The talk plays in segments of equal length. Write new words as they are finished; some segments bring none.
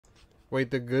Wait,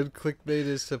 the good clickbait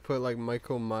is to put like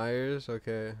Michael Myers.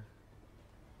 Okay.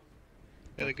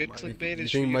 Yeah, the good clickbait You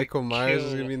is think for you Michael to Myers is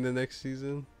kill. gonna be in the next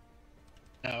season?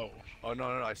 No. Oh no,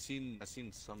 I seen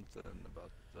something about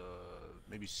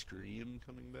maybe Scream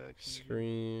coming back. Maybe?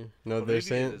 Scream. No, But they're maybe it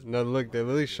saying is no. Look, they're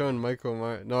literally Myers, showing yeah. Michael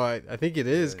Myers. No, I think it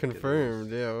is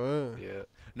confirmed. Yeah. What? Yeah.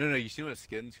 No, you see what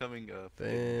skin's coming? Fucking Damn.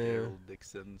 Daryl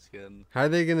Dixon skin. How are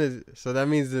they gonna? So that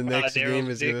means the next Daryl game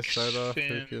is gonna start off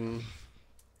Dixon.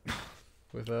 freaking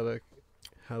without a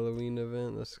Halloween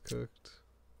event. That's cooked.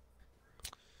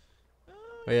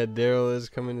 Oh yeah, Daryl is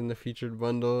coming in the featured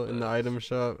bundle in the item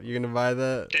shop. You're gonna buy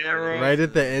that? Daryl. Right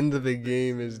at the end of the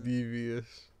game is devious.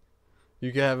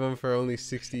 You can have him for only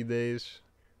 60 days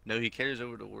No, he carries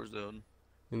over to Warzone.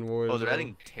 in Warzone. Oh, they're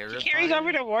adding Terrifier. He carries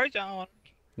over to Warzone.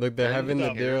 Look, they're having the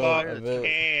Daryl event.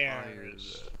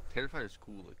 Cares? Terrifier's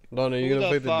cool looking. Don, are you Who gonna the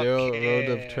play the fuck Daryl Road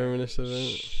of cares? Terminus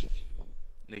event?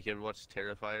 Nick, you ever watch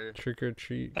Terrifier? Trick or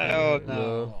treat? Oh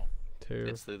no.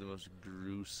 Terrible. It's literally the most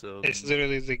gruesome. It's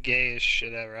literally the gayest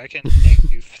shit ever. I can name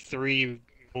you 3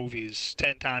 movies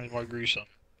 10 times more gruesome.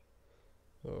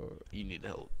 Oh, You need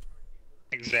help.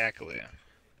 Exactly.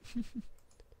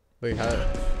 like how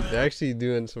they're actually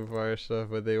doing some fire stuff,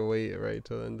 but they wait right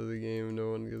till the end of the game. No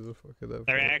one gives a fuck at that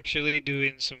They're point. actually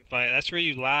doing some fight. That's where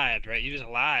you lied, right? You just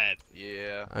lied.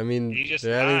 Yeah. I mean, You just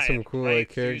they're adding lied, some cool right?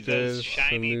 like Through those characters, some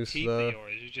shiny new teeth stuff.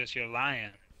 of yours. You're lying.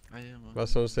 I am.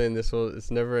 That's what I'm saying.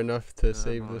 It's never enough to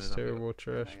save no, this no, terrible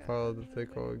trash pile that they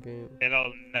call a game.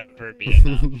 It'll never be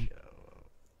enough.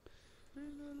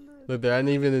 Look, there ain't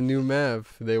even a new map.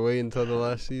 They wait until the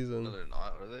last No, season. they're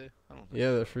not, are they? I don't think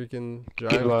Yeah, the so. freaking up.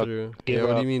 drive through. Give Yeah, what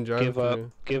do up. you mean drive Give up.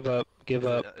 through? Give up. Give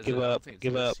up. Is Give it? I don't up. think it's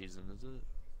Give this up. season, is it?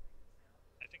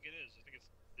 I think it is. I think it's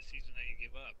the season that you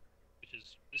give up, which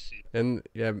is this season. And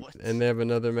yeah, What? and they have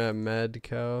another map, Mad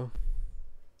Cow.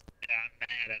 Yeah, I'm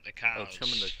mad at the Oh, cows. it's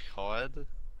coming to COD?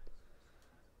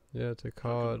 Yeah, it's a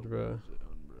COD, bro.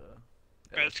 Warzone,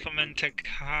 bro. It's coming to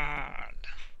COD.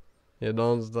 Yeah,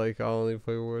 Don's like, I only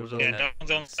play Warzone. Yeah. Yeah, don't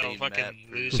no Same fucking map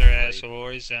for, loser ass like-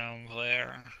 Warzone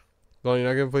player. Don, you're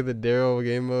not gonna play the Daryl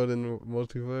game mode in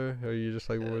multiplayer? Or you just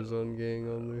like Hell Warzone gang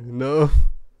no. only? No?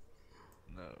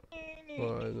 No.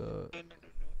 Why not?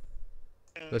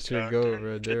 That's your goat,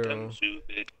 bro, Daryl.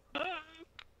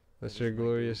 That's your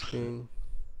glorious king.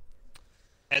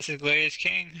 That's the glorious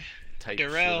king. Type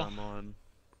Darrell. shit I'm on.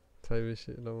 Type of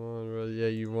shit I'm on, bro. Yeah,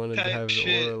 you wanted to Type have the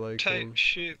shit. aura like Type him.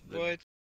 shit. The What?